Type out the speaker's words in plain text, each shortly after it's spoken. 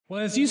Well,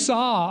 as you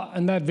saw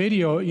in that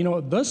video,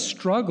 the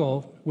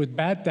struggle with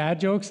bad dad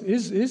jokes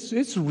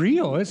is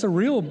real. It's a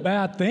real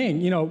bad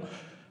thing.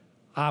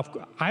 I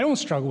don't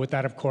struggle with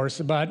that, of course,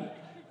 but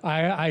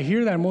I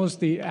hear that most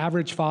the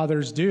average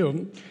fathers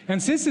do.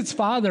 And since it's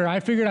Father,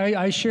 I figured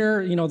I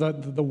share,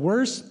 the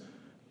worst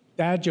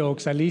dad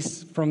jokes, at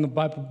least from the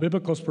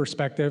biblical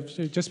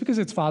perspective, just because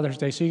it's Father's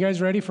Day. So you guys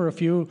ready for a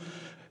few?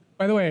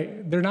 By the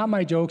way, they're not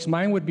my jokes.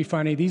 Mine would be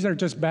funny. These are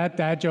just bad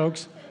dad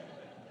jokes.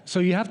 So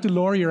you have to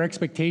lower your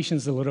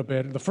expectations a little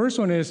bit. The first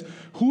one is,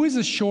 who is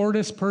the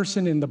shortest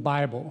person in the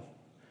Bible?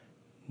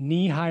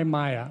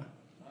 Nehemiah.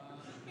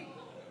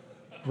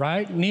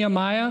 Right?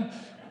 Nehemiah?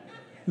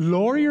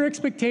 Lower your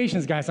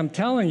expectations, guys. I'm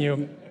telling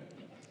you.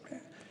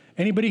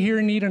 Anybody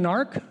here need an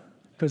ark?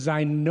 Because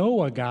I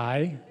know a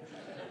guy.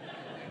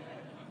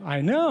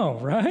 I know,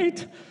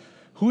 right?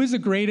 Who is the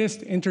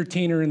greatest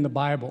entertainer in the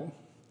Bible?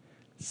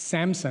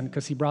 Samson,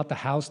 because he brought the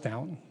house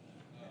down.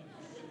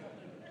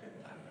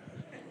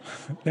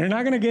 They're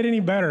not going to get any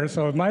better,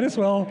 so it might as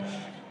well.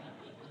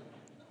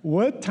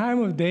 What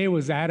time of day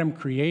was Adam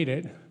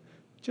created?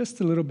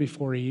 Just a little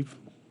before Eve.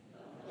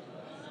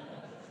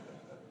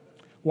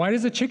 Why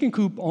does a chicken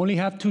coop only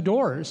have 2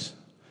 doors?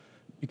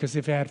 Because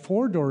if it had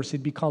 4 doors,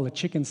 it'd be called a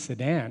chicken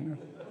sedan.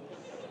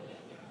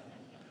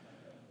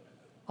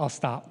 I'll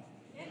stop.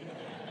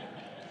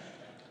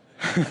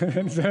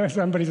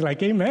 Somebody's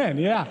like, amen,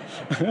 yeah.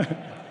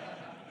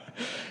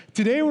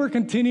 Today we're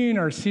continuing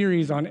our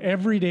series on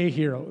everyday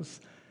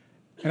heroes.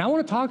 And I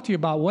want to talk to you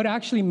about what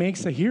actually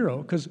makes a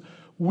hero, because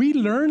we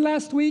learned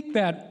last week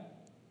that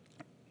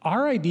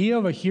our idea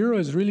of a hero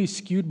is really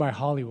skewed by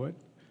Hollywood.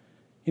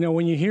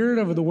 When you hear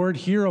of the word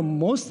hero,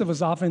 most of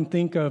us often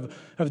think of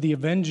the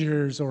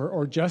Avengers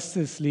or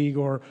Justice League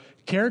or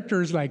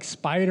characters like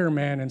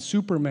Spider-Man and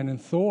Superman and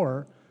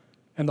Thor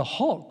and the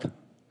Hulk.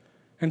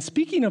 And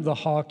speaking of the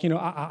Hulk,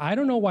 I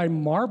don't know why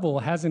Marvel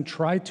hasn't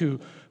tried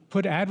to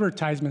put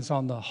advertisements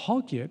on the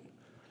Hulk yet.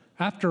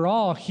 After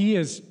all, he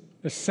is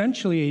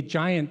essentially a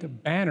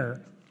giant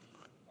banner.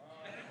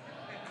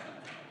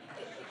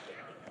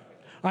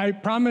 I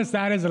promise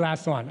that is the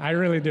last one. I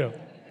really do.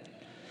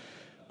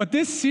 But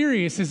this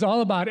series is all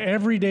about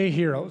everyday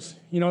heroes.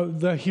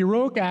 The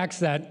heroic acts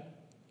that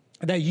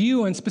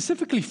you, and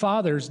specifically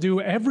fathers, do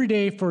every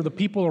day for the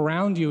people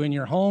around you in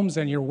your homes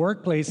and your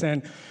workplace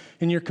and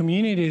in your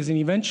communities and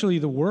eventually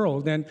the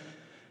world. And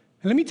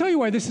let me tell you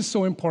why this is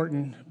so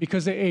important.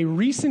 Because a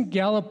recent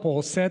Gallup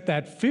poll said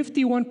that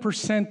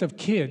 51% of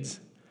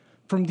kids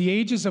from the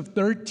ages of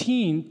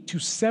 13 to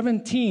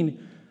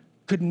 17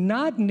 could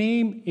not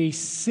name a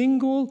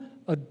single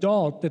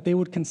adult that they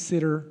would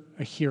consider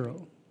a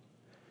hero.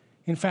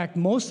 In fact,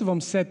 most of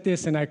them said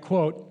this, and I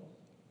quote,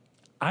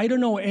 "I don't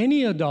know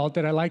any adult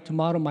that I like to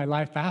model my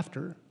life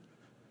after."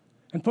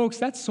 And folks,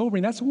 that's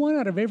sobering. That's 1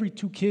 out of every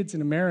 2 kids in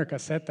America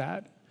said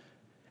that.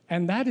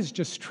 And that is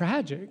just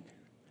tragic.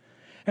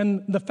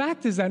 And the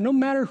fact is that no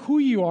matter who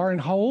you are and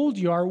how old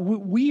you are,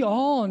 we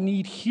all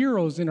need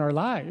heroes in our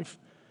life.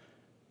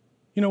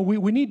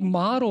 We need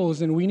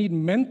models and we need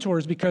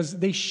mentors because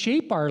they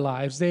shape our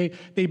lives. They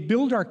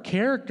build our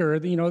character.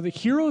 The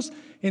heroes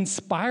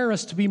inspire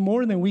us to be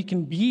more than we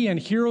can be, and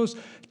heroes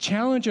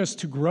challenge us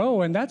to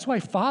grow. And that's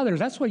why fathers,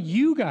 that's why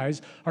you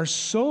guys are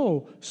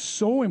so,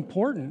 so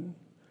important.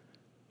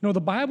 The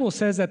Bible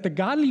says that the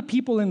godly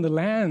people in the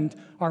land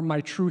are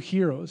my true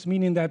heroes,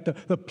 meaning that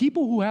the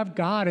people who have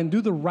God and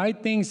do the right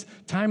things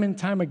time and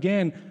time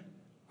again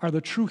are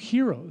the true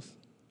heroes.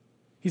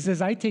 He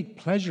says, I take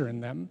pleasure in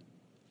them.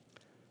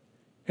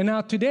 And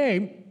now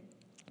today,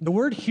 the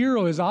word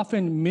hero is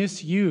often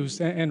misused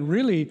and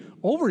really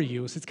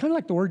overused. It's kind of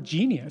like the word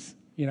genius,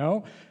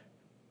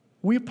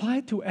 We apply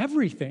it to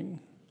everything.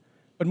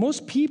 But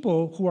most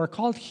people who are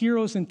called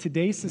heroes in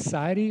today's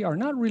society are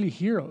not really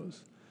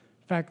heroes.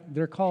 In fact,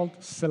 they're called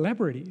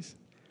celebrities.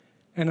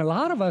 And a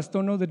lot of us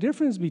don't know the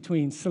difference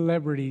between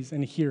celebrities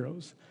and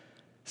heroes.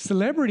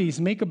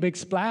 Celebrities make a big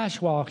splash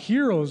while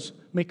heroes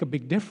make a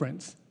big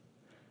difference.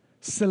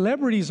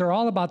 Celebrities are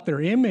all about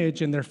their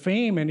image and their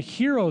fame, and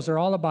heroes are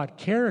all about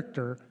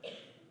character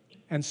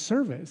and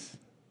service.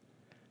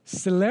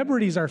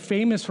 Celebrities are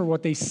famous for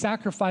what they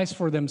sacrifice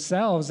for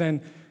themselves,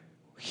 and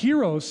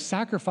heroes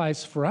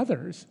sacrifice for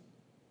others.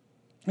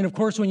 And of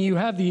course, when you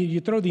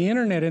throw the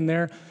internet in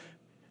there,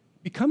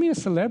 becoming a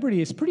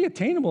celebrity is pretty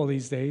attainable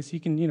these days. You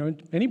can,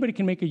 anybody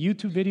can make a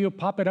YouTube video,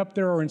 pop it up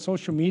there or in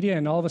social media,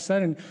 and all of a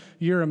sudden,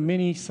 you're a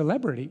mini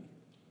celebrity.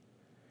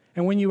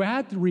 And when you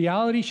add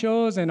reality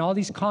shows and all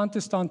these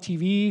contests on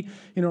TV,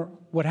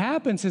 what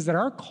happens is that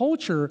our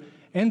culture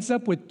ends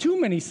up with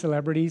too many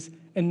celebrities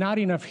and not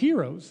enough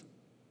heroes.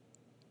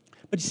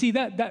 But you see,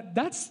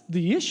 that's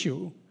the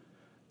issue,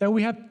 that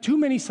we have too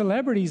many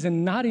celebrities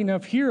and not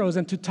enough heroes.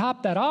 And to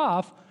top that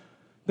off,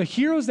 the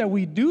heroes that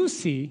we do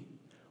see,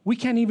 we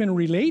can't even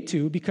relate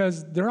to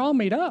because they're all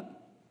made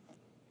up.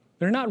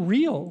 They're not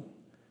real.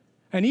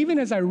 And even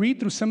as I read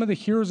through some of the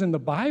heroes in the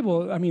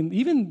Bible,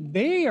 even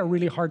they are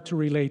really hard to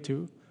relate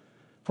to.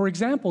 For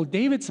example,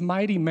 David's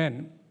mighty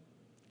men.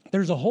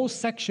 There's a whole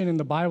section in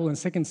the Bible in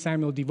 2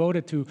 Samuel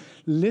devoted to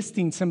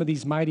listing some of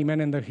these mighty men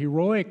and the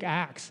heroic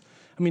acts.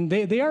 I mean,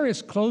 they are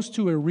as close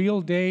to a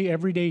real day,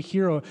 everyday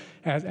hero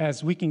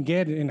as we can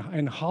get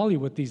in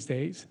Hollywood these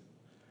days.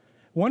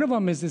 One of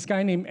them is this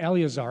guy named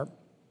Eleazar.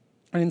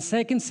 And in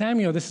 2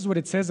 Samuel, this is what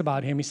it says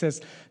about him. He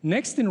says,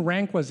 next in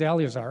rank was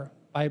Eleazar.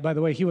 By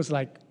the way, he was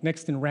like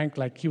next in rank,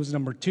 like he was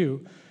number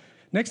 2.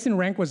 Next in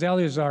rank was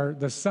Eleazar,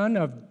 the son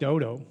of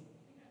Dodo.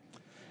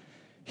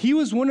 He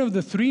was one of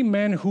the 3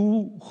 men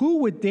who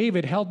with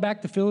David held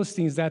back the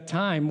Philistines that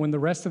time when the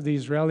rest of the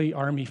Israeli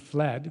army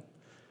fled.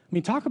 I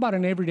mean, talk about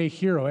an everyday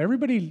hero.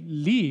 Everybody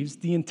leaves.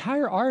 The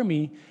entire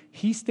army,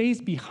 he stays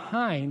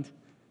behind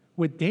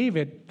with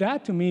David.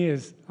 That to me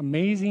is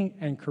amazing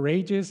and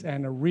courageous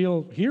and a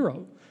real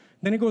hero.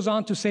 Then it goes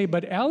on to say,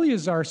 but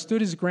Eleazar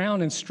stood his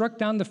ground and struck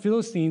down the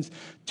Philistines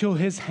till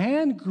his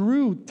hand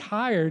grew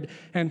tired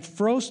and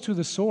froze to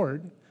the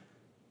sword.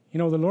 You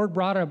know, the Lord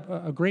brought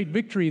a great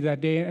victory that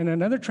day. And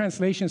another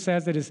translation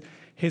says that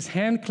his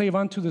hand clave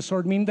unto the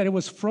sword, meaning that it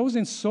was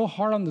frozen so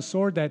hard on the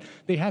sword that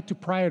they had to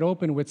pry it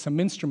open with some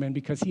instrument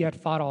because he had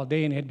fought all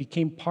day and it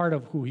became part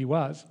of who he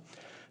was.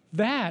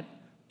 That,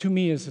 to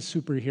me, is a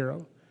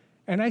superhero.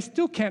 And I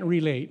still can't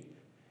relate.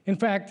 In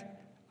fact,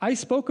 I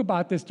spoke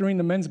about this during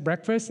the men's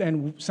breakfast,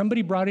 and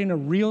somebody brought in a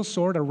real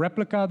sword, a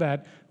replica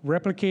that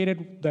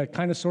replicated the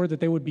kind of sword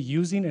that they would be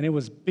using, and it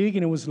was big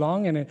and it was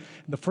long, and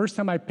the first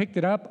time I picked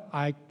it up,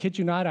 I kid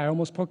you not, I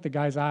almost poked the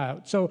guy's eye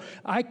out. So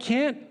I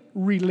can't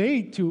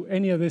relate to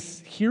any of these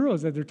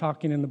heroes that they're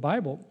talking in the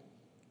Bible.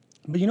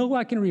 But you know who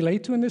I can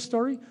relate to in this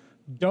story?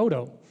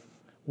 Dodo.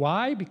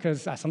 Why?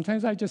 Because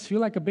sometimes I just feel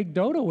like a big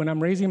dodo when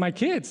I'm raising my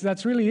kids.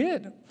 That's really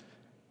it.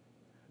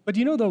 But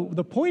you know,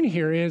 the point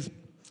here is,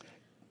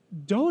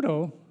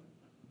 Dodo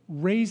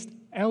raised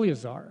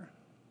Eleazar.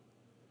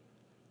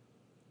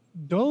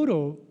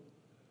 Dodo,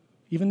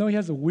 even though he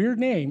has a weird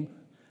name,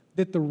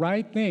 did the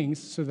right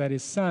things so that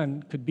his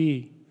son could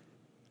be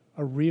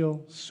a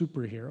real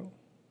superhero.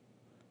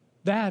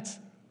 That's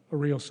a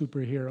real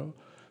superhero.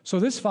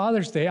 So this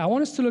Father's Day, I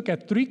want us to look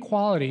at 3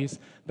 qualities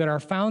that are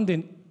found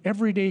in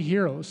everyday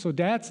heroes. So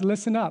dads,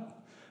 listen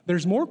up.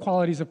 There's more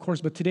qualities, of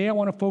course, but today I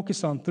want to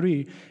focus on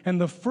 3. And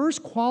the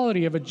first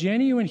quality of a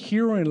genuine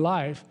hero in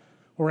life,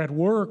 or at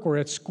work, or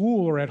at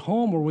school, or at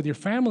home, or with your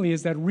family,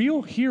 is that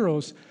real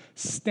heroes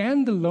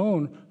stand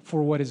alone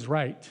for what is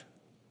right.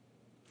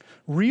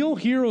 Real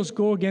heroes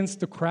go against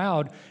the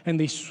crowd, and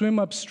they swim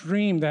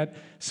upstream.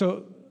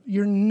 So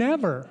you're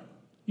never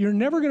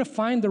going to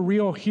find the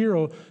real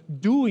hero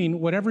doing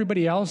what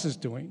everybody else is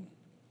doing.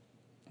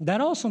 That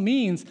also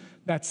means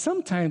that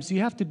sometimes you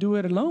have to do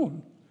it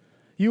alone.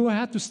 You will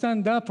have to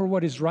stand up for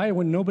what is right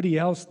when nobody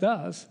else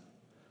does.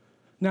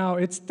 Now,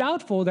 it's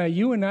doubtful that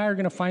you and I are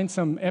going to find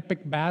some epic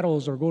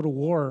battles or go to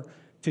war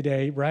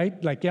today,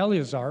 right? Like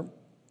Eleazar.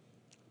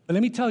 But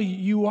let me tell you,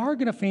 you are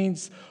going to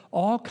face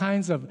all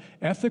kinds of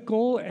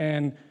ethical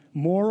and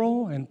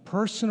moral and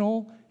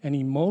personal and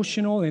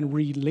emotional and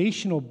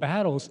relational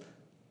battles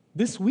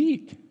this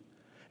week.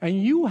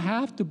 And you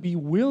have to be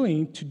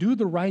willing to do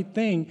the right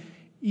thing,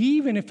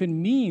 even if it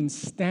means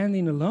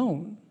standing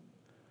alone.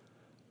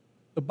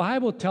 The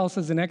Bible tells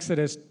us in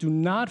Exodus, do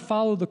not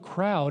follow the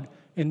crowd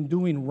in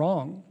doing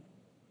wrong.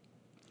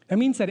 That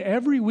means that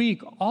every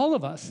week, all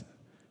of us,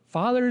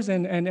 fathers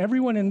and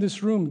everyone in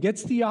this room,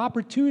 gets the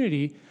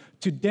opportunity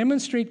to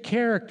demonstrate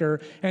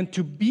character and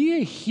to be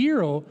a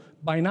hero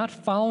by not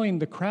following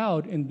the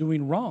crowd in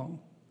doing wrong.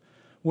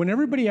 When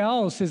everybody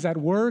else is at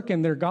work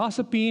and they're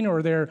gossiping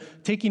or they're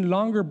taking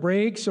longer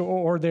breaks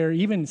or they're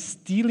even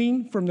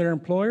stealing from their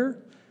employer,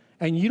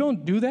 and you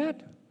don't do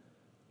that,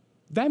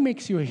 that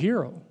makes you a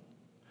hero.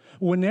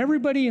 When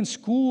everybody in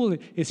school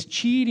is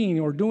cheating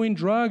or doing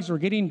drugs or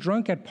getting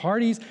drunk at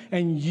parties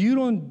and you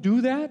don't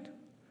do that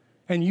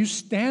and you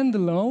stand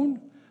alone,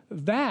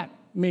 that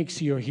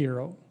makes you a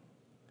hero.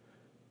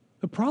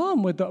 The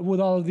problem with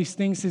all of these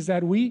things is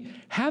that we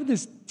have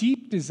this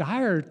deep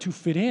desire to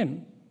fit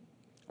in.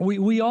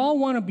 We all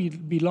want to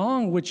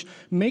belong, which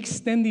makes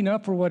standing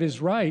up for what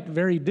is right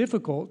very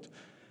difficult.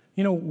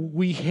 You know,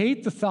 we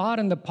hate the thought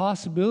and the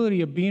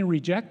possibility of being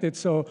rejected,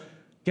 so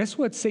guess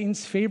what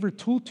Satan's favorite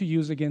tool to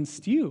use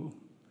against you?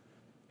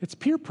 It's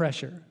peer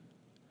pressure.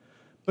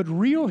 But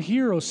real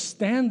heroes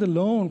stand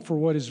alone for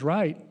what is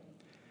right.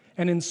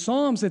 And in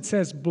Psalms it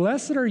says,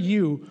 blessed are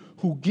you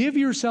who give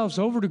yourselves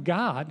over to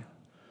God,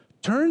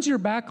 turns your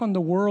back on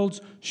the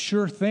world's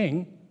sure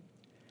thing,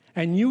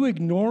 and you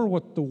ignore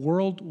what the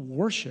world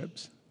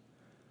worships.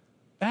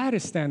 That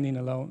is standing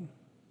alone.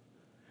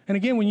 And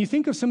again, when you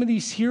think of some of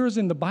these heroes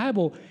in the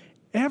Bible,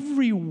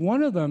 every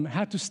one of them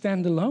had to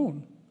stand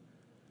alone.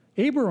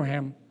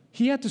 Abraham,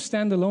 he had to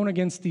stand alone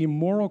against the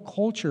immoral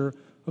culture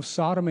of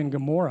Sodom and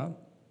Gomorrah.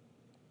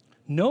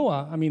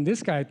 Noah, I mean,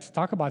 this guy,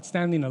 talk about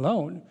standing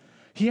alone.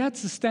 He had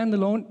to stand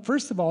alone,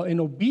 first of all,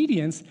 in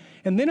obedience,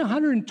 and then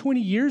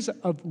 120 years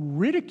of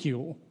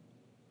ridicule.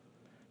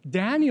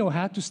 Daniel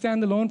had to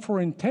stand alone for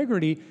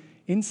integrity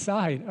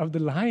inside of the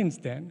lion's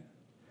den.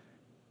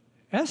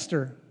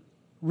 Esther,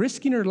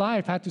 risking her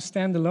life, had to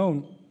stand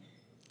alone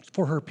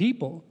for her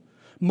people.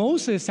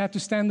 Moses had to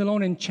stand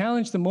alone and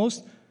challenge the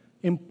most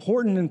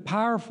important and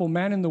powerful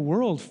man in the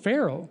world,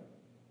 Pharaoh.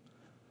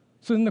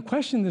 So then the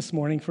question this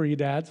morning for you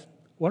dads,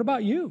 what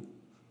about you?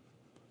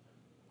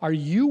 Are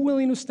you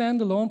willing to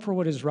stand alone for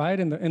what is right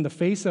in the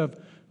face of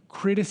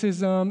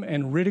criticism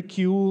and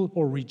ridicule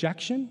or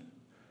rejection?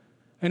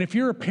 And if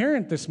you're a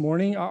parent this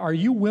morning, are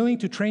you willing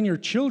to train your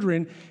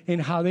children in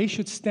how they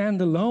should stand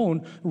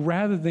alone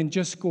rather than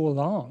just go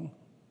along?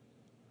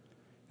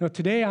 Now,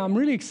 today I'm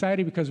really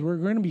excited because we're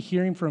going to be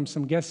hearing from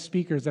some guest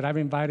speakers that I've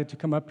invited to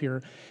come up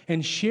here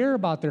and share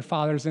about their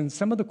fathers and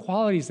some of the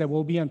qualities that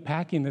we'll be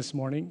unpacking this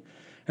morning.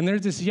 And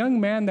there's this young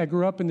man that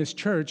grew up in this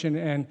church,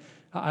 and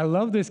I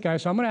love this guy,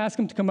 so I'm going to ask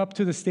him to come up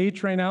to the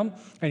stage right now,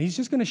 and he's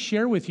just going to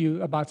share with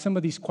you about some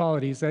of these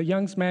qualities. That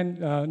young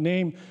man's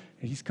name,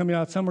 he's coming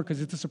out somewhere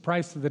because it's a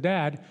surprise to the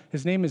dad.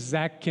 His name is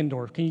Zach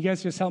Kindorf. Can you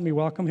guys just help me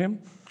welcome him?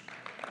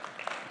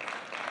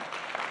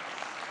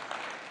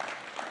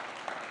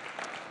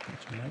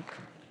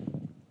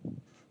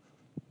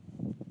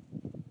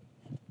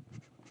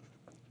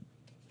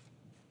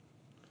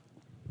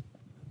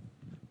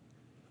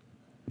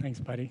 Thanks,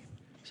 buddy.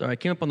 Sorry, I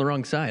came up on the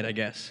wrong side, I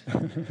guess.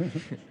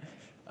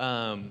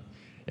 Yeah,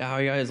 how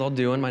are you guys all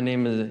doing? My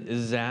name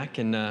is Zach,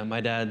 and my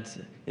dad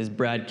is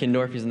Brad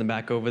Kindorf. He's in the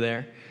back over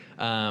there.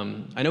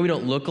 I know we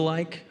don't look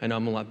alike. I know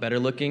I'm a lot better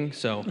looking,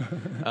 so.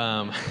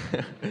 And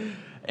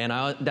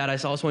Dad, I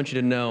also want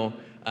you to know,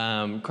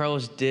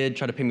 Carlos did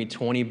try to pay me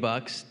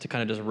 $20 to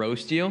kind of just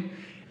roast you.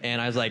 And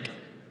I was like,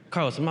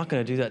 Carlos, I'm not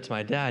going to do that to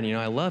my dad. You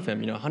know, I love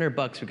him. You know,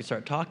 $100 we could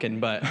start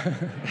talking, but.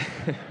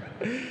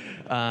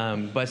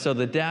 But so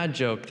the dad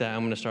joke that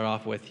I'm going to start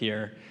off with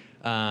here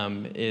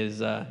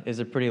is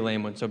a pretty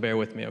lame one, so bear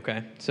with me,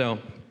 okay? So,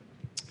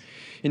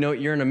 you know,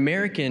 you're an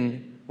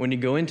American when you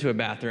go into a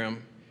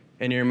bathroom,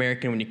 and you're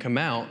American when you come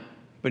out,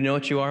 but you know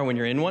what you are when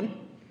you're in one?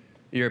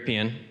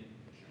 European.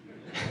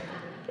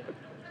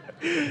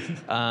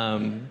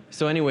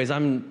 So anyways,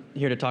 I'm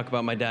here to talk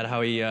about my dad,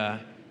 how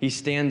he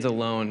stands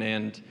alone,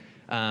 and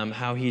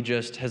how he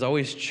just has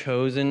always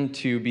chosen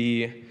to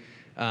be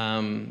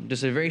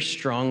just a very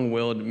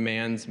strong-willed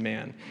man's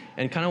man.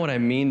 And kind of what I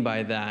mean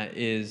by that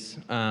is,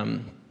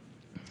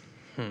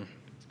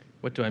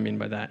 what do I mean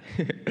by that?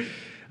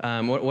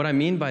 What I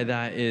mean by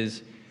that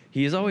is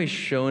he's always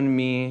shown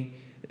me,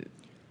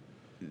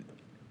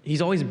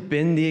 he's always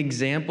been the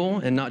example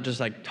and not just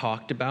like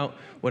talked about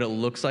what it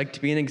looks like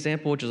to be an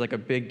example, which is like a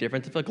big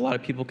difference. I feel like a lot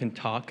of people can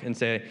talk and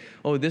say,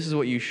 oh, this is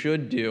what you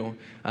should do,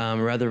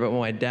 rather than what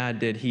my dad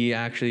did. He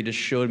actually just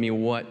showed me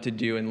what to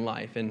do in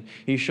life, and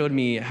he showed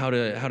me how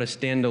to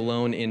stand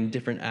alone in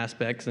different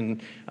aspects. And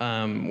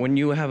when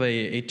you have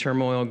a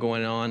turmoil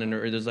going on,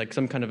 or there's like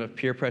some kind of a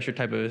peer pressure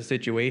type of a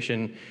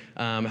situation,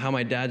 how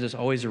my dad just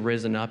always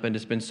risen up and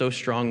just been so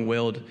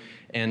strong-willed,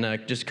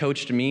 and just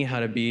coached me how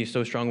to be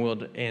so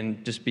strong-willed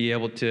and just be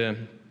able to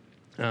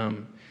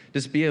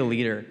just be a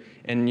leader.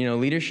 And, you know,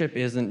 leadership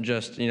isn't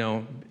just, you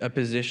know, a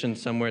position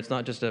somewhere. It's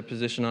not just a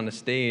position on a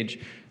stage.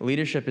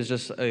 Leadership is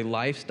just a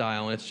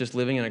lifestyle, and it's just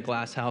living in a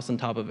glass house on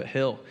top of a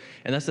hill.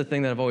 And that's the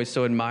thing that I've always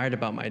so admired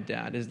about my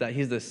dad, is that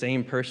he's the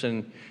same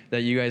person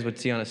that you guys would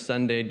see on a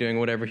Sunday doing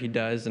whatever he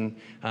does. And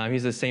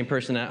he's the same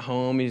person at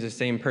home. He's the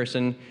same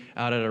person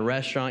out at a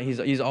restaurant.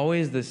 He's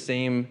always the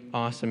same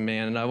awesome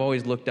man, and I've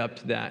always looked up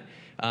to that.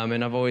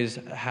 And I've always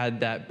had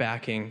that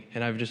backing,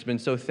 and I've just been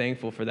so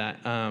thankful for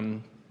that.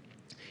 And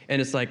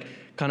it's like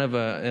kind of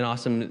an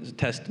awesome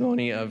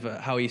testimony of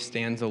how he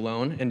stands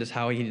alone, and just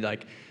how he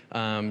like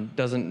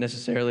doesn't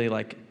necessarily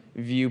like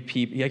view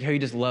people, like how he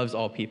just loves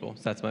all people.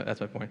 So that's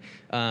my point.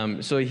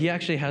 So he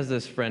actually has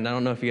this friend. I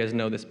don't know if you guys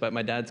know this, but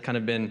my dad's kind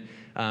of been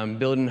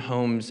building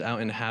homes out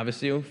in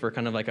Havasu for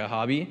kind of like a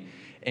hobby.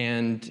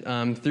 And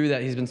through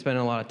that, he's been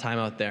spending a lot of time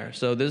out there.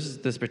 So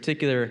this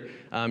particular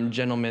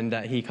gentleman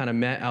that he kind of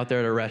met out there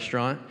at a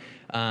restaurant.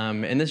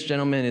 And this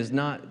gentleman is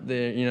not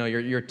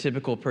your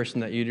typical person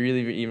that you'd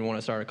really even want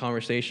to start a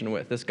conversation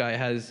with. This guy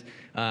has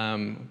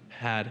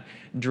had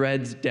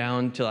dreads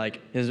down to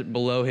like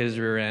below his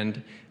rear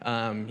end.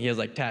 He has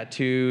like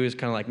tattoos,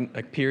 kind of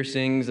like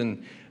piercings,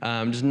 and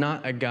just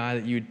not a guy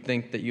that you'd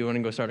think that you want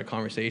to go start a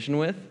conversation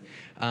with.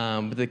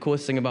 But the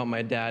coolest thing about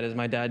my dad is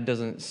my dad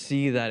doesn't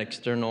see that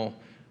external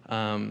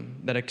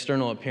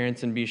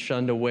appearance and be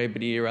shunned away,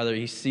 but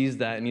he sees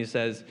that and he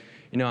says,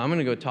 you know, I'm going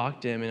to go talk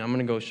to him, and I'm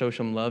going to go show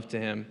some love to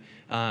him.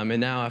 And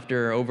now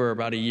after over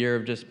about a year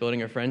of just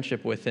building a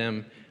friendship with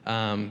him,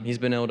 he's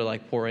been able to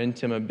like pour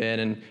into him a bit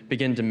and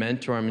begin to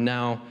mentor him. And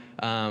now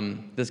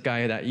this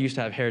guy that used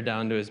to have hair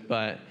down to his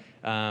butt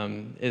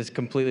is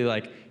completely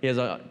like, he has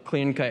a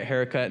clean-cut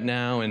haircut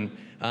now, and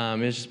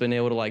has just been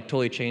able to like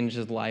totally change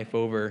his life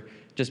over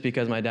just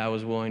because my dad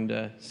was willing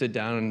to sit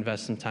down and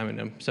invest some time in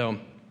him. So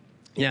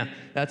yeah,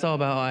 that's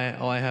all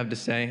I have to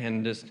say.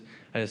 And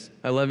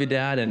I love you,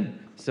 Dad, and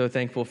so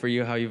thankful for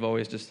you, how you've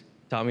always just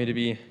taught me to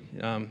be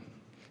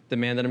the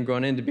man that I'm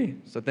growing in to be.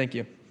 So thank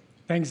you.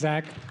 Thanks,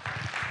 Zach.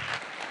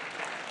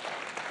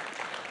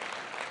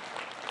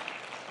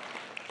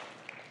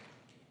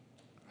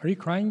 Are you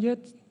crying yet,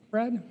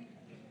 Brad?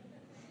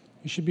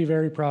 You should be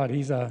very proud.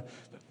 He's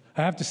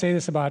I have to say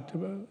this about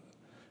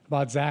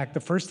Zach. The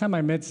first time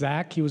I met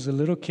Zach, he was a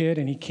little kid,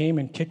 and he came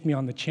and kicked me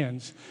on the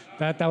chins.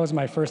 That was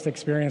my first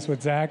experience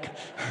with Zach.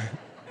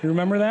 You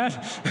remember that?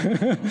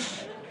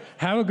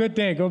 Have a good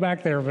day. Go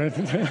back there.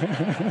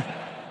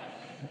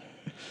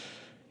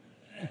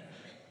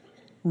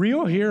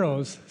 Real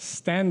heroes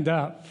stand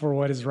up for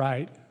what is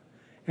right,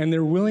 and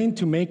they're willing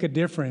to make a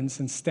difference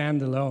and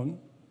stand alone.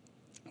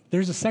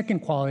 There's a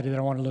second quality that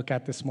I want to look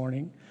at this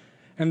morning,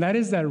 and that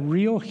is that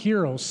real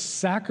heroes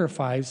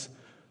sacrifice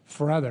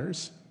for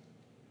others.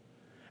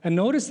 And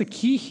notice the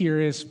key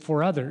here is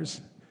for others,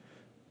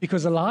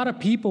 because a lot of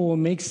people will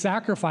make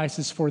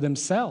sacrifices for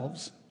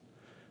themselves.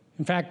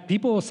 In fact,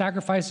 people will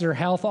sacrifice their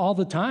health all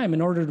the time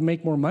in order to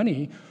make more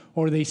money,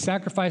 or they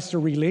sacrifice their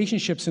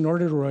relationships in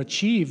order to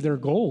achieve their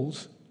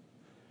goals.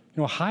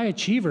 You know, high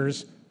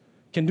achievers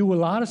can do a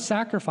lot of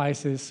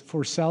sacrifices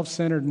for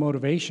self-centered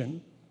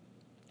motivation,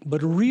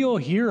 but real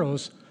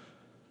heroes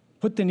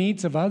put the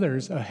needs of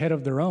others ahead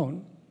of their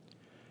own.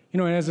 You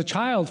know, and as a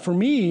child, for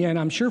me, and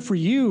I'm sure for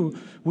you,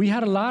 we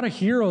had a lot of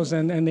heroes,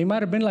 and they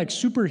might have been like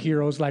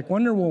superheroes, like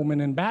Wonder Woman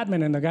and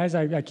Batman and the guys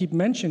I keep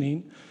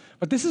mentioning.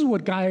 But this is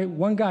what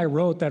one guy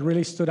wrote that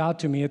really stood out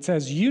to me. It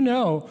says, you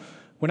know,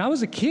 when I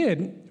was a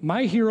kid,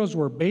 my heroes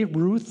were Babe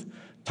Ruth,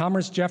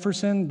 Thomas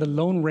Jefferson, the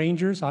Lone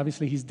Rangers,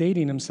 obviously he's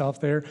dating himself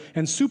there,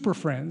 and Super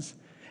Friends.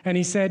 And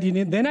he said,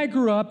 then I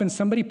grew up and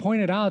somebody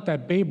pointed out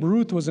that Babe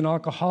Ruth was an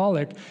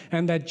alcoholic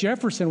and that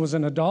Jefferson was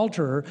an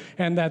adulterer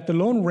and that the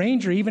Lone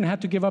Ranger even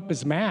had to give up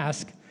his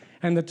mask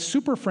and that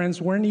Super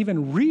Friends weren't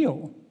even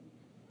real.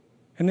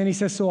 And then he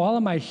says, so all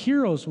of my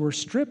heroes were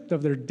stripped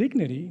of their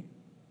dignity.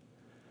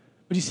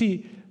 But you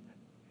see,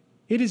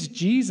 it is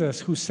Jesus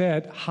who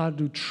said how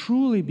to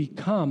truly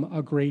become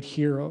a great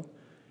hero.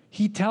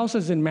 He tells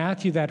us in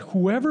Matthew that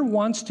whoever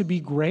wants to be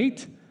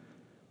great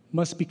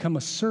must become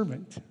a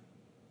servant.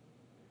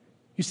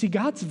 You see,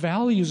 God's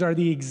values are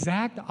the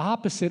exact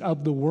opposite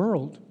of the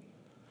world.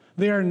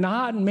 There are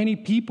not many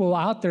people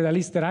out there, at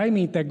least that I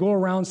meet, that go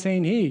around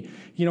saying, hey,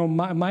 you know,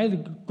 my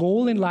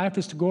goal in life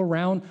is to go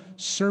around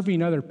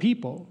serving other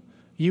people.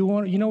 You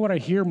know what I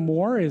hear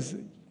more is,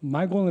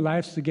 my goal in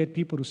life is to get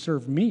people to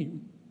serve me.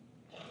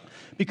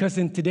 Because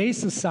in today's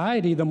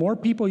society, the more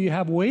people you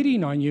have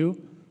waiting on you,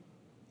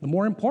 the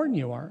more important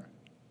you are.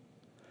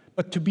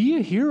 But to be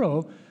a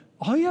hero,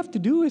 all you have to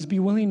do is be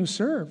willing to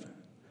serve.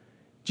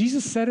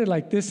 Jesus said it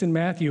like this in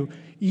Matthew,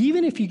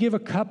 even if you give a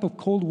cup of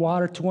cold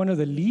water to one of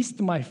the least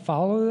of my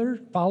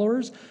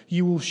followers,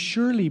 you will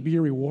surely be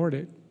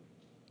rewarded.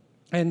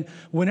 And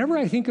whenever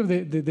I think of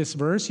this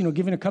verse, you know,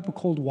 giving a cup of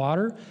cold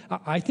water,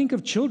 I think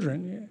of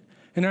children.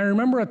 And I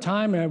remember a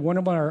time one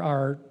of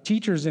our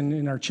teachers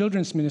in our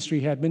children's ministry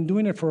had been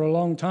doing it for a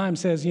long time,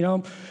 says, you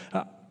know,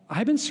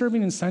 I've been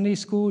serving in Sunday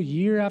school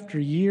year after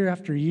year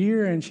after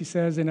year, and she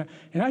says, and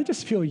I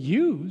just feel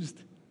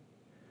used.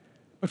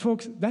 But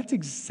folks, that's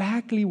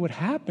exactly what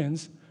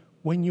happens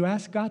when you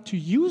ask God to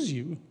use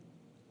you.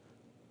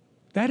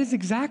 That is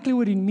exactly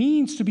what it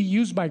means to be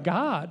used by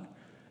God.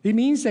 It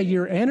means that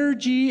your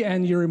energy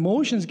and your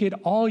emotions get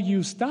all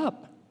used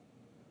up.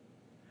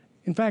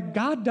 In fact,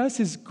 God does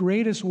his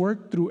greatest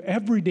work through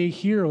everyday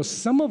heroes,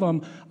 some of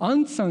them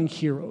unsung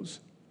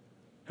heroes.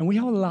 And we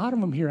have a lot of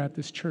them here at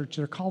this church.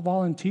 They're called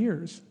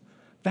volunteers.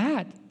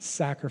 That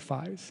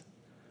sacrifice.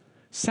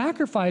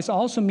 Sacrifice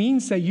also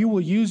means that you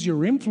will use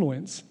your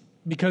influence,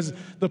 because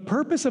the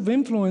purpose of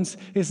influence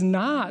is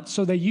not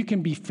so that you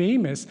can be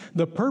famous.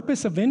 The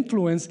purpose of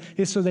influence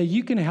is so that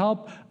you can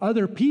help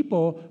other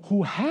people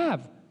who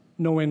have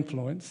no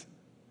influence.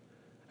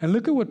 And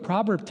look at what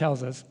Proverbs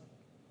tells us.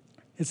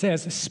 It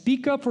says,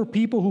 speak up for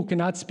people who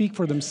cannot speak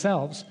for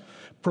themselves.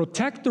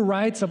 Protect the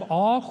rights of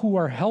all who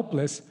are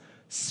helpless.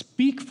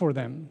 Speak for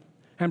them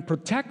and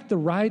protect the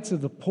rights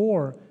of the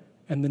poor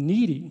and the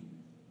needy.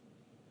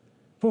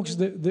 Folks,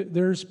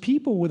 there's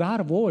people without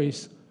a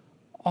voice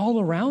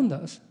all around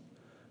us.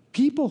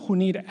 People who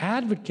need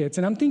advocates.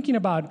 And I'm thinking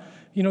about,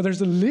 you know,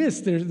 there's a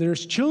list.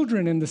 There's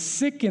children and the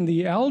sick and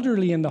the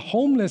elderly and the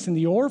homeless and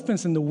the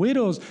orphans and the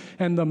widows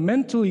and the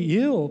mentally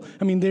ill.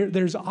 I mean,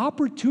 there's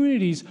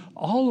opportunities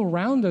all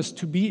around us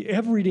to be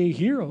everyday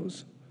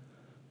heroes.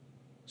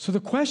 So the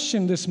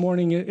question this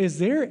morning is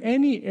there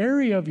any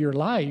area of your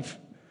life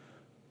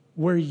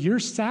where you're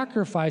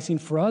sacrificing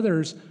for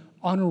others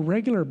on a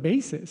regular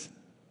basis?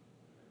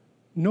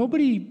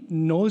 Nobody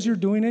knows you're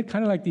doing it,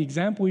 kind of like the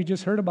example we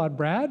just heard about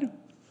Brad.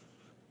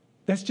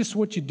 That's just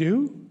what you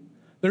do.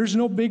 There's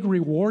no big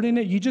reward in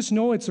it. You just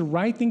know it's the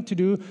right thing to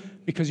do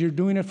because you're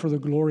doing it for the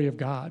glory of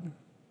God.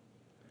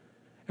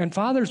 And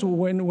fathers,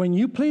 when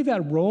you play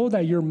that role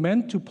that you're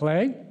meant to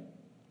play,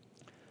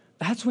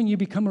 that's when you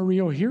become a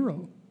real hero.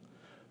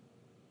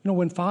 You know,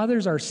 when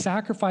fathers are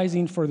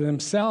sacrificing for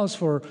themselves,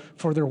 for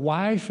their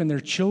wife and their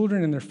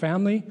children and their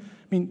family, I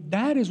mean,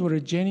 that is what a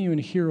genuine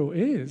hero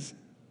is.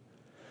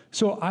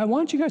 So I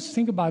want you guys to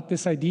think about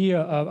this idea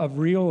of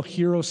real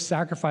heroes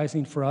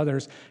sacrificing for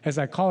others as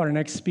I call our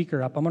next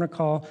speaker up. I'm going to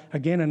call,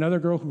 again, another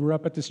girl who grew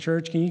up at this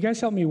church. Can you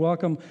guys help me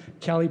welcome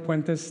Kelly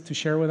Puentes to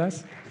share with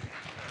us?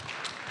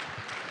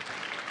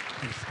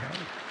 Thanks,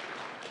 Kelly.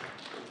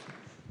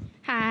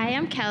 Hi,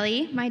 I'm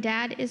Kelly. My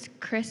dad is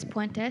Chris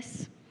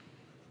Puentes,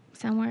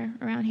 somewhere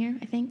around here,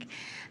 I think.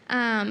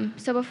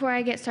 So before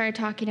I get started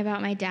talking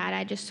about my dad,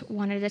 I just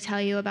wanted to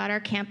tell you about our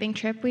camping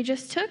trip we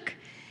just took.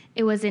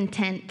 It was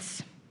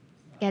intense.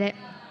 Get it?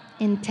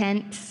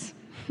 Intense.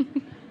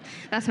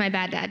 That's my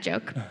bad dad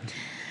joke.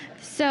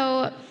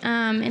 So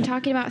in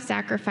talking about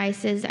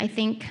sacrifices, I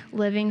think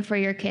living for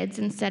your kids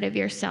instead of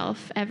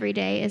yourself every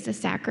day is a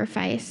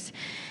sacrifice.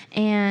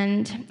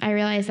 And I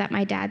realized that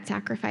my dad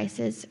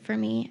sacrifices for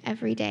me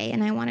every day,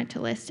 and I wanted to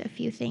list a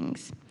few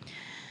things.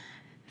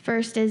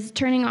 First is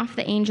turning off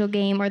the Angel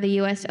game or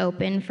the US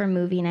Open for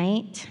movie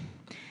night,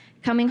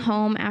 coming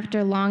home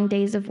after long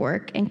days of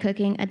work and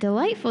cooking a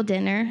delightful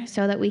dinner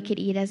so that we could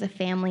eat as a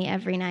family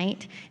every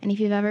night. And if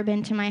you've ever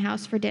been to my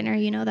house for dinner,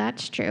 you know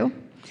that's true.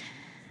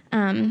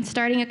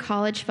 Starting a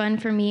college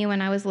fund for me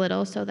when I was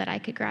little so that I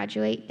could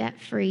graduate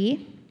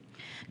debt-free.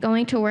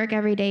 Going to work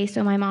every day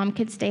so my mom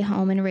could stay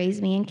home and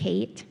raise me and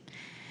Kate.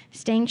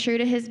 Staying true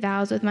to his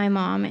vows with my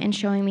mom and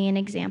showing me an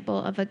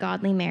example of a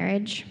godly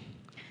marriage.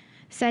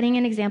 Setting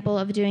an example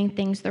of doing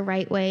things the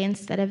right way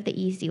instead of the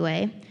easy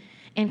way.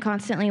 And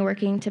constantly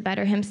working to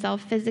better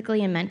himself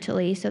physically and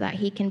mentally so that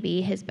he can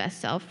be his best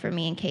self for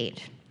me and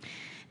Kate.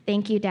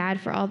 Thank you, Dad,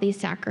 for all these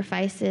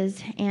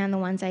sacrifices and the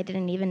ones I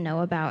didn't even know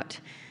about.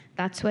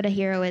 That's what a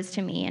hero is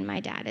to me, and my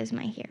dad is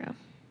my hero.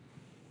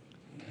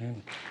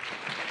 Amen.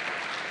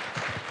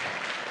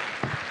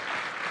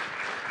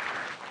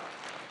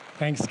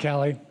 Thanks,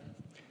 Callie. I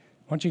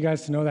want you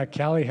guys to know that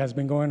Callie has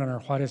been going on our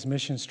Juarez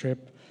mission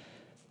trip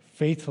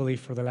faithfully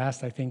for the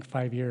last, I think,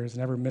 5 years,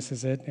 never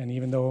misses it. And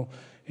even though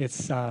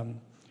it's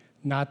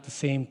not the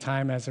same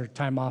time as her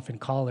time off in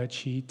college,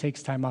 she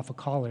takes time off of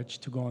college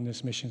to go on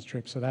this mission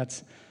trip. So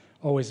that's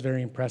always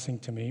very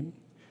impressive to me.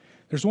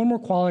 There's one more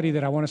quality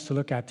that I want us to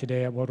look at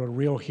today at what a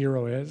real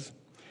hero is.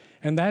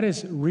 And that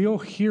is real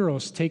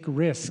heroes take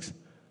risks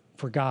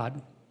for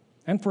God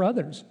and for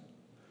others.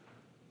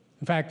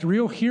 In fact,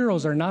 real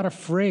heroes are not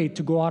afraid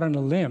to go out on a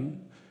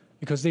limb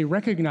because they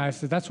recognize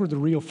that that's where the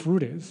real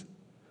fruit is.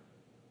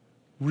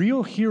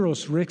 Real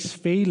heroes risk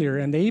failure,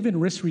 and they even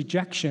risk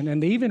rejection,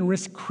 and they even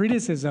risk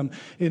criticism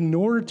in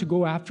order to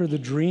go after the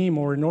dream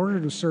or in order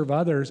to serve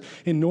others,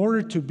 in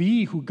order to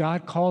be who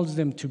God calls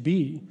them to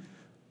be.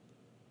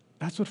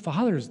 That's what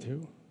fathers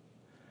do.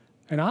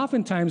 And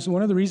oftentimes,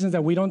 one of the reasons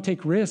that we don't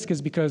take risk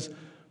is because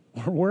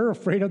we're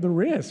afraid of the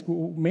risk,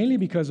 mainly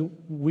because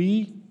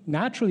we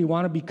naturally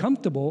want to be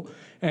comfortable,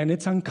 and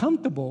it's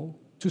uncomfortable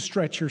to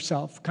stretch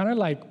yourself, kind of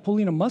like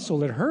pulling a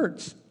muscle, it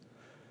hurts.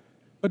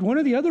 But one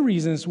of the other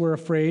reasons we're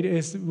afraid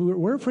is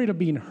we're afraid of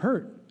being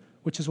hurt,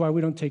 which is why we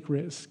don't take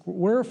risks.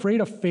 We're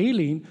afraid of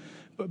failing,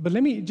 but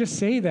let me just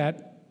say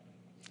that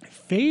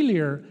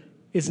failure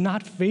is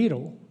not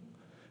fatal.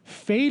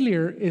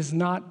 Failure is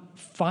not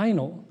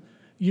final.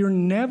 You're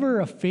never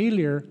a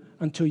failure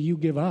until you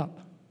give up.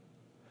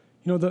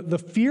 You know, the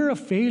fear of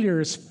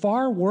failure is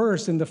far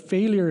worse than the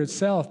failure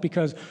itself,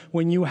 because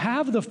when you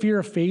have the fear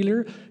of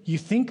failure, you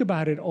think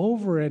about it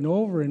over and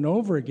over and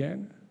over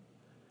again.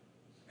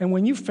 And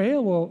when you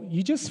fail, well,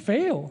 you just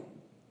fail.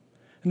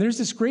 And there's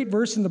this great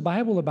verse in the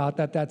Bible about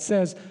that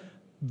says,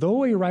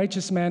 though a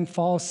righteous man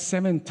falls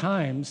 7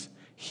 times,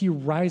 he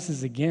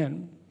rises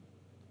again.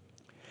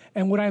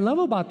 And what I love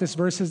about this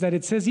verse is that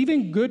it says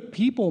even good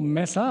people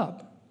mess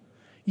up.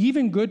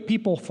 Even good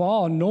people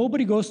fall.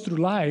 Nobody goes through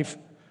life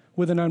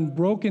with an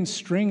unbroken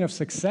string of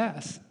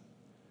success.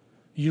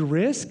 You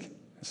risk,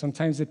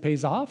 sometimes it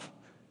pays off,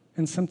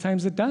 and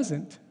sometimes it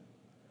doesn't.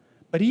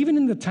 But even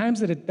in the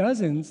times that it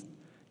doesn't,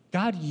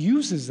 God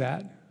uses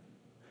that.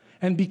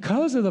 And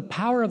because of the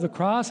power of the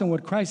cross and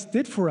what Christ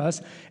did for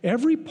us,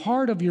 every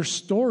part of your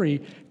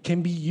story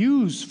can be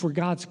used for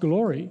God's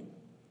glory.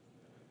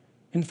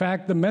 In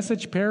fact, the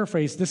Message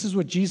paraphrase, this is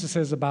what Jesus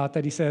says about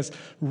that. He says,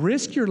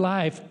 risk your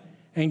life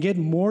and get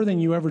more than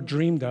you ever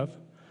dreamed of.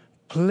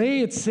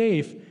 Play it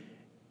safe,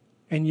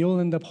 and you'll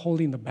end up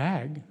holding the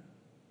bag.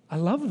 I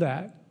love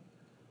that.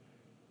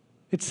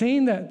 It's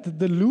saying that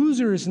the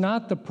loser is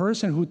not the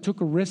person who took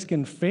a risk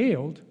and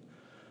failed.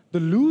 The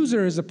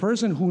loser is a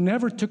person who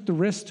never took the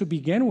risk to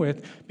begin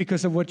with,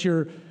 because of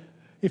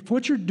if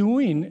what you're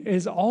doing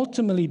is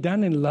ultimately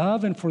done in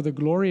love and for the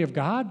glory of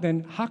God,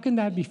 then how can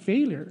that be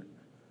failure?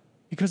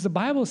 Because the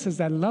Bible says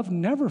that love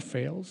never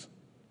fails.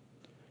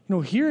 You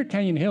know, here at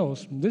Canyon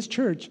Hills, this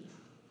church,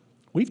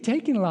 we've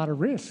taken a lot of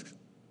risks.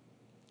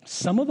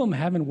 Some of them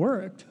haven't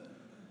worked,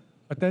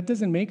 but that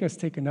doesn't make us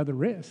take another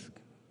risk.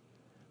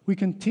 We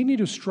continue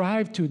to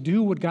strive to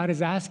do what God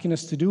is asking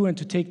us to do and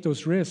to take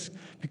those risks,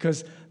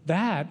 because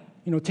that,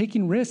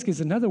 taking risk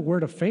is another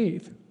word of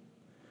faith.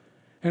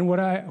 And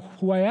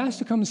who I asked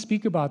to come and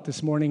speak about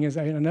this morning is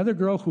another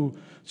girl who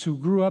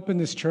grew up in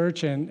this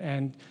church,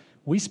 and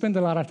we spend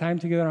a lot of time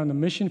together on the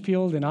mission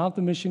field and out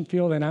the mission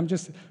field, and I'm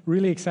just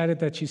really excited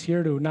that she's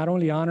here to not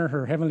only honor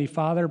her Heavenly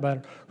Father,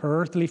 but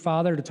her earthly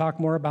father, to talk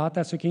more about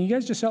that. So can you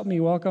guys just help me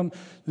welcome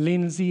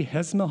Lindsay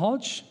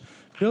Hesmelholch?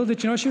 Bill,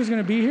 did you know she was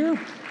going to be here?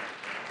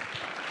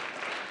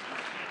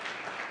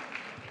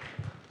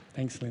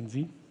 Thanks,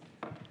 Lindsay.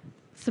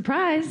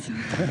 Surprise.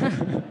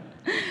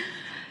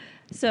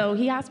 So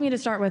he asked me to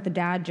start with a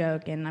dad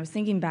joke, and I was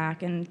thinking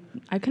back, and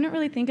I couldn't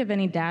really think of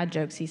any dad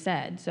jokes he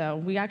said. So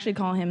we actually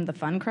call him the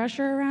fun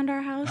crusher around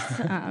our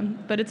house,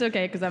 but it's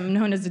okay because I'm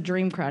known as the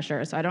dream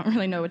crusher, so I don't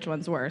really know which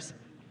one's worse.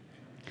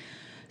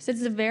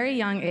 Since a very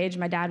young age,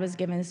 my dad was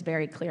given this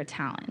very clear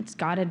talent.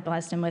 God had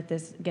blessed him with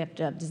this gift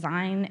of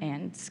design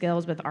and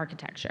skills with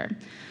architecture.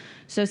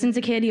 So since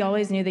a kid, he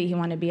always knew that he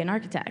wanted to be an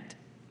architect.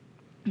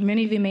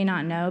 Many of you may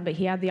not know, but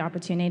he had the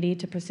opportunity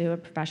to pursue a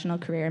professional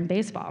career in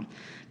baseball.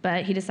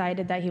 But he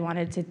decided that he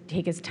wanted to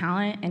take his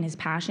talent and his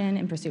passion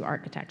and pursue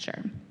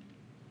architecture.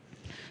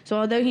 So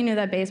although he knew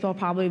that baseball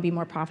probably would be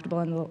more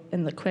profitable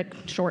in the quick,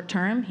 short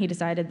term, he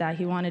decided that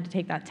he wanted to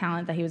take that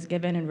talent that he was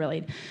given and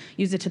really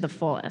use it to the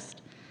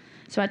fullest.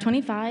 So at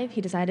 25,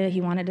 he decided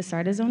he wanted to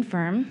start his own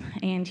firm,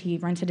 and he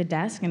rented a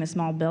desk in a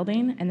small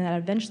building, and that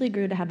eventually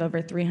grew to have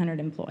over 300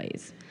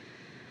 employees.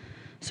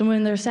 So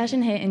when the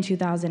recession hit in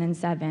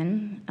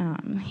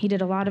 2007, he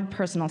did a lot of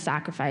personal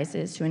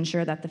sacrifices to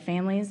ensure that the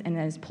families and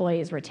his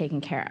employees were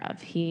taken care of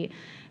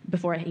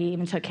before he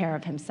even took care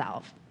of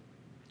himself.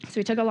 So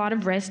he took a lot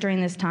of risks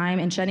during this time,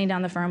 and shutting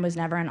down the firm was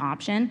never an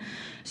option.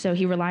 So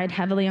he relied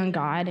heavily on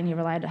God, and he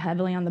relied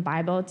heavily on the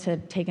Bible to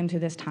take him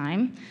through this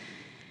time.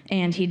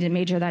 And he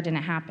made sure that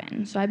didn't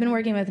happen. So I've been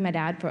working with my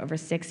dad for over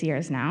 6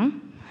 years now,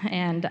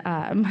 and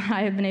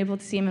I have been able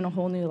to see him in a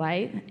whole new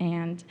light.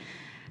 And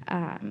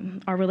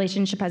our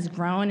relationship has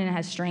grown and it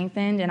has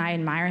strengthened, and I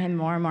admire him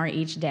more and more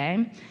each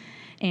day.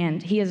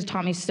 And he has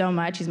taught me so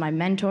much. He's my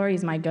mentor.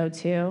 He's my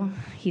go-to.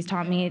 He's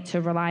taught me to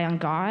rely on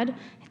God,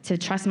 to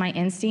trust my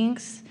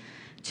instincts,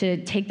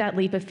 to take that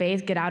leap of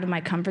faith, get out of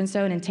my comfort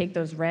zone, and take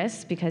those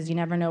risks, because you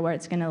never know where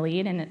it's going to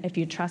lead. And if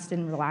you trust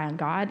and rely on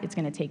God, it's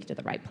going to take you to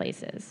the right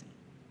places.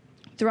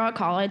 Throughout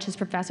college, his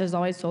professors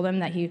always told him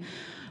that he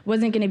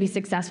wasn't going to be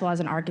successful as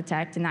an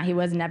architect and that he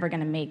was never going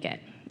to make it.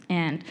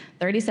 And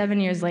 37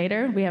 years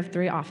later, we have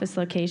 3 office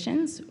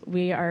locations.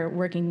 We are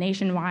working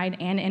nationwide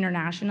and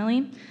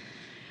internationally.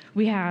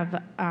 We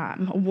have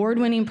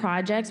award-winning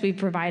projects. We've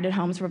provided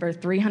homes for over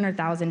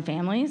 300,000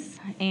 families.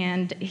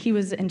 And he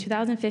was, in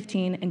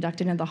 2015,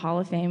 inducted into the Hall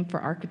of Fame for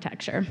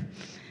architecture.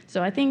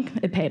 So I think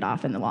it paid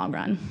off in the long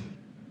run.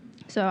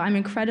 So I'm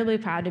incredibly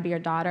proud to be your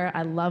daughter.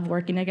 I love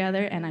working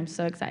together, and I'm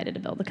so excited to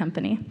build the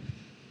company.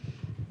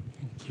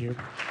 Thank you.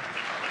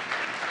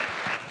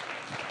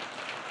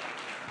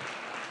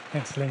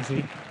 Thanks,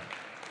 Lindsay.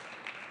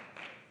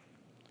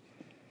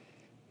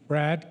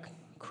 Brad,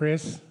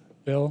 Chris,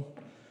 Bill,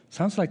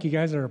 sounds like you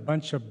guys are a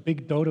bunch of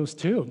big dodos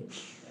too.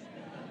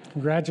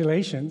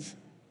 Congratulations.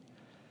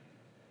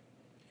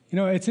 You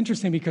know, it's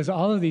interesting because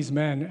all of these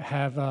men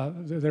have,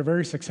 they're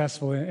very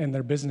successful in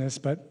their business,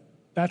 but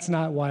that's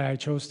not why I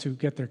chose to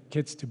get their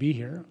kids to be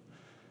here.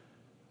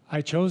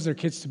 I chose their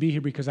kids to be here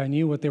because I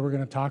knew what they were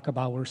going to talk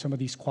about were some of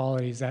these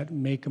qualities that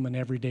make them an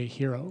everyday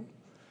hero,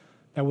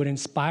 that would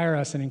inspire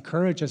us and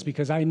encourage us,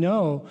 because I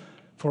know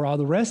for all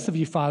the rest of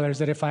you fathers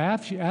that if I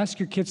ask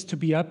your kids to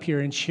be up here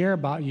and share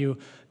about you,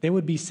 they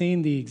would be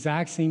saying the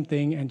exact same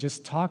thing and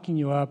just talking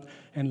you up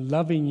and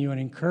loving you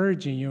and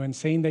encouraging you and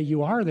saying that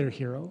you are their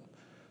hero.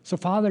 So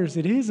fathers,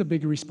 it is a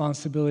big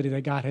responsibility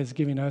that God has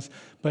given us,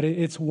 but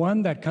it's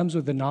one that comes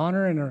with an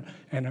honor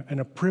and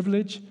a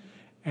privilege.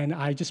 And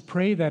I just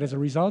pray that as a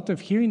result of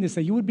hearing this,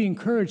 that you would be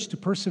encouraged to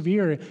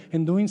persevere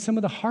in doing some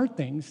of the hard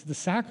things, the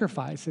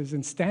sacrifices,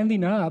 and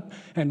standing up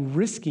and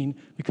risking,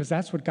 because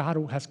that's what God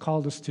has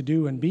called us to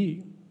do and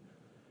be.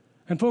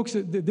 And folks,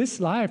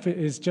 this life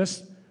is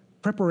just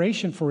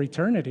preparation for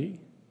eternity.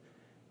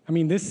 I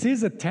mean, this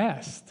is a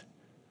test.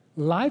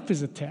 Life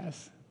is a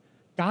test.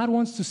 God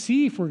wants to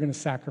see if we're going to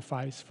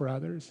sacrifice for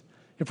others,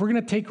 if we're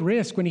going to take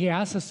risk when he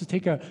asks us to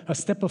take a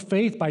step of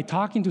faith by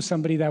talking to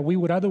somebody that we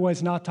would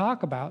otherwise not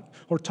talk about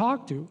or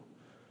talk to.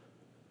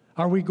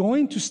 Are we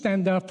going to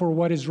stand up for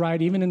what is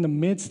right, even in the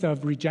midst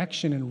of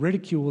rejection and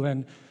ridicule?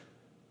 And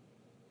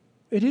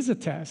it is a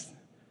test.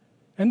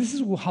 And this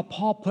is how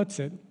Paul puts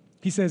it.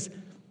 He says,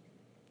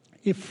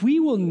 if we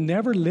will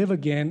never live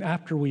again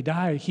after we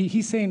die,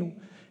 he's saying,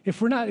 if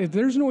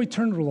there's no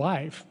eternal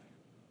life,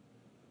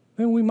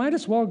 then we might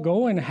as well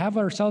go and have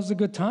ourselves a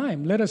good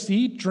time. Let us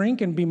eat,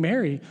 drink, and be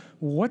merry.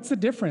 What's the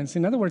difference?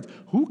 In other words,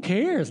 who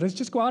cares? Let's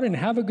just go out and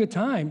have a good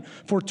time.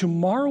 For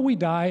tomorrow we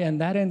die, and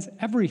that ends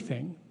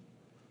everything.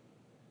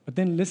 But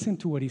then listen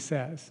to what he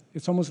says.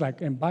 It's almost like,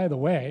 and by the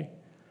way,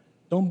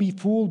 don't be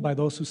fooled by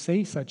those who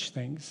say such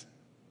things.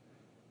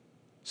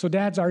 So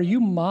dads, are you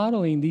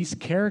modeling these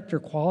character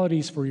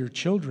qualities for your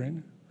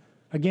children?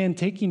 Again,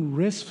 taking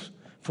risks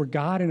for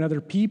God and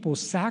other people,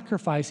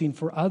 sacrificing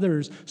for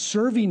others,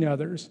 serving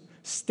others,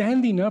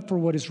 standing up for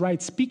what is right,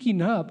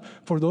 speaking up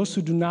for those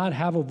who do not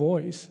have a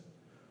voice.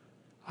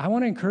 I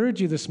want to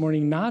encourage you this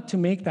morning not to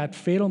make that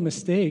fatal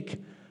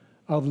mistake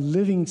of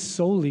living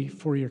solely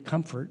for your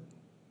comfort,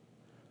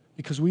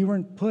 because we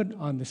weren't put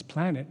on this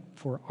planet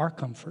for our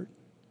comfort.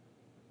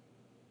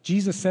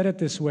 Jesus said it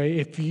this way: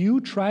 if you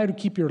try to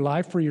keep your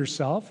life for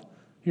yourself,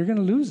 you're going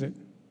to lose it.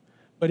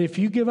 But if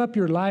you give up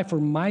your life for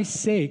my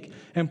sake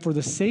and for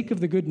the sake of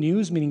the good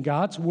news, meaning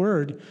God's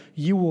word,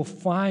 you will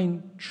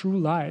find true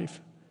life.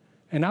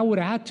 And I would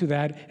add to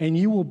that, and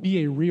you will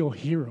be a real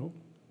hero.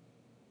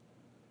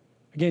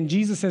 Again,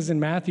 Jesus says in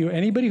Matthew,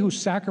 anybody who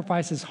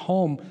sacrifices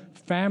home,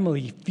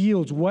 family,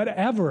 fields,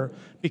 whatever,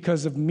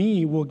 because of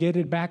me will get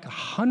it back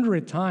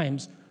 100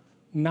 times,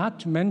 not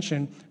to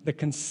mention the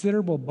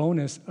considerable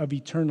bonus of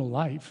eternal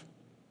life.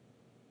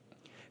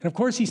 And of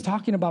course, he's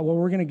talking about what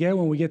we're going to get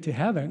when we get to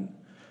heaven,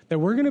 that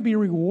we're going to be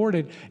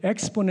rewarded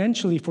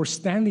exponentially for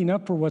standing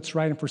up for what's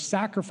right and for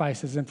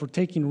sacrifices and for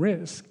taking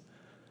risks.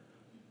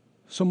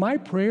 So my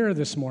prayer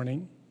this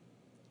morning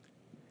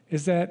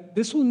is that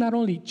this will not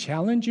only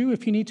challenge you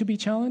if you need to be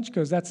challenged,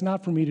 because that's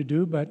not for me to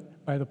do,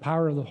 but by the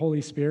power of the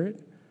Holy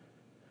Spirit,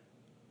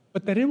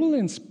 but that it will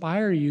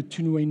inspire you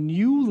to a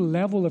new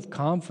level of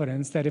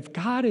confidence that if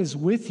God is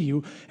with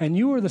you and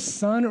you are the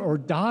son or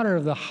daughter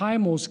of the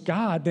highmost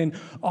God, then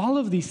all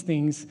of these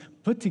things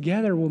put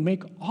together will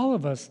make all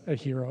of us a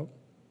hero.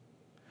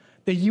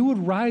 That you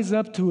would rise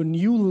up to a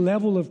new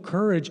level of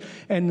courage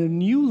and a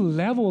new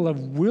level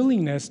of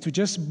willingness to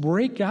just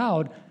break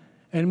out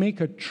and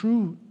make a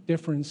true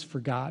difference for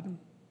God.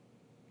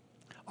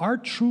 Our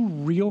true,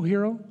 real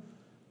hero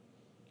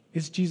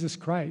is Jesus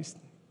Christ.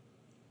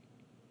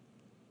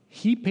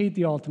 He paid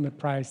the ultimate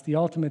price, the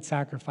ultimate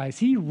sacrifice.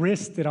 He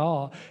risked it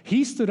all.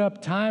 He stood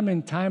up time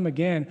and time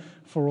again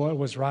for what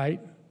was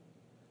right.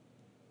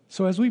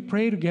 So as we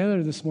pray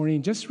together this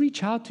morning, just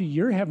reach out to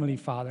your Heavenly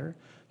Father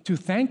to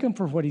thank Him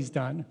for what He's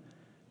done,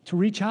 to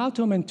reach out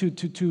to Him and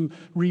to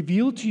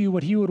reveal to you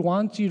what He would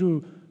want you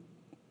to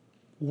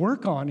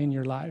work on in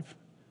your life.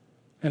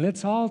 And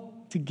let's all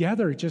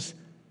together just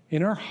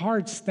in our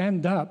hearts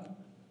stand up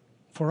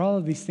for all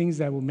of these things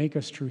that will make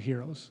us true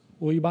heroes.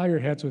 Will you bow your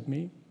heads with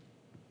me?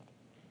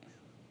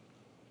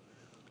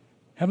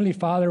 Heavenly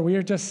Father, we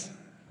are just,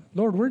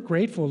 Lord, we're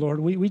grateful, Lord.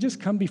 We just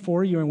come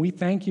before you and we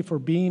thank you for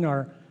being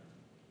our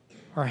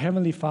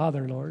Heavenly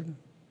Father, Lord.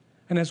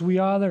 And as we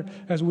honor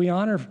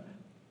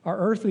our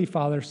earthly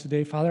fathers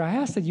today, Father, I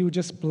ask that you would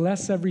just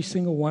bless every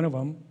single one of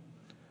them.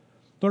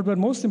 Lord, but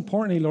most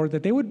importantly, Lord,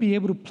 that they would be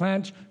able to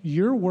plant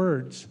your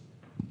words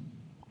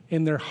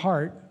in their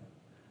heart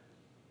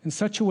in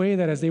such a way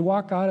that as they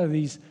walk out of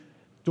these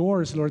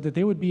doors, Lord, that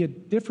they would be a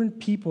different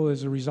people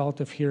as a result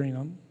of hearing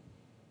them.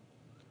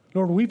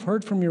 Lord, we've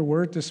heard from your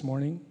word this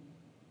morning.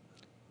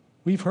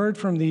 We've heard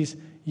from these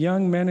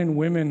young men and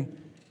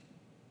women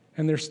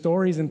and their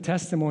stories and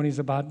testimonies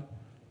about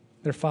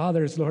their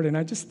fathers, Lord, and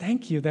I just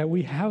thank you that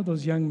we have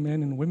those young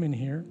men and women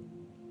here.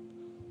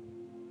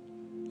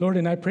 Lord,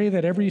 and I pray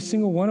that every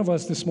single one of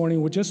us this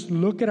morning would just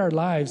look at our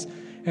lives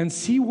and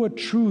see what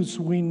truths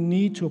we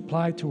need to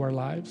apply to our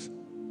lives.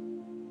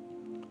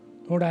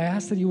 Lord, I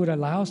ask that you would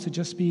allow us to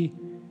just be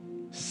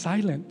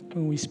silent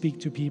when we speak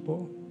to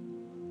people.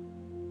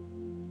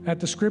 That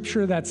the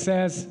scripture that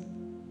says,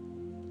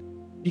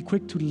 be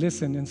quick to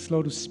listen and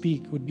slow to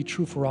speak would be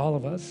true for all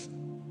of us.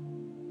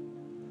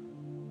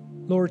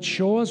 Lord,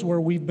 show us where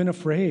we've been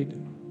afraid.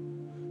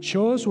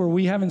 Show us where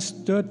we haven't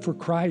stood for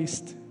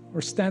Christ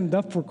or stand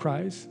up for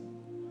Christ.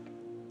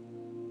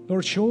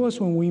 Lord, show us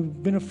when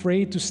we've been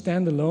afraid to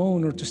stand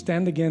alone or to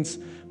stand against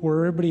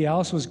where everybody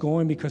else was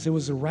going because it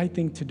was the right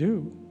thing to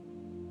do.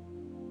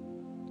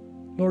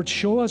 Lord,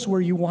 show us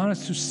where you want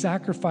us to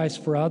sacrifice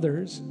for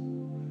others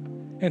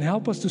and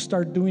help us to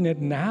start doing it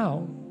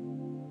now.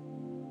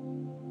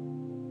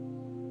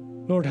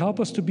 Lord, help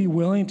us to be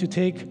willing to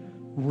take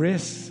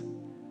risks.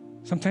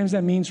 Sometimes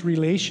that means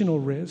relational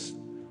risks,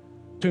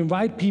 to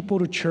invite people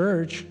to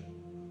church,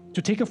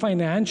 to take a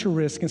financial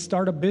risk and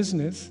start a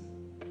business.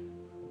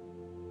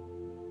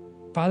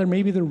 Father,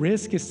 maybe the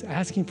risk is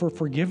asking for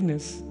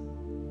forgiveness.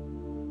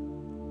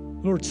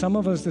 Lord, some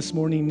of us this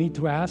morning need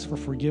to ask for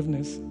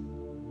forgiveness.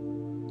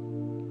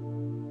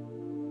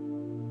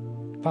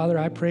 Father,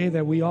 I pray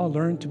that we all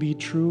learn to be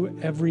true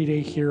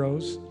everyday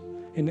heroes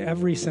in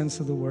every sense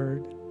of the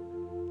word.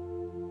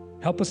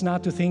 Help us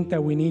not to think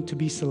that we need to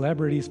be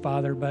celebrities,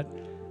 Father, but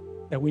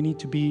that we need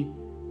to be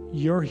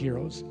your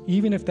heroes,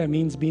 even if that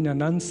means being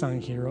an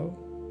unsung hero.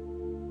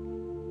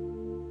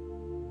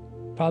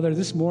 Father,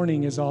 this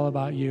morning is all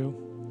about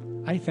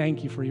you. I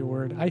thank you for your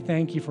word. I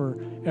thank you for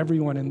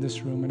everyone in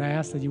this room, and I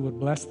ask that you would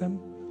bless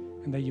them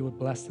and that you would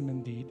bless them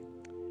indeed.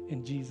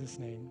 In Jesus'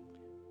 name,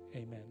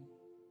 amen.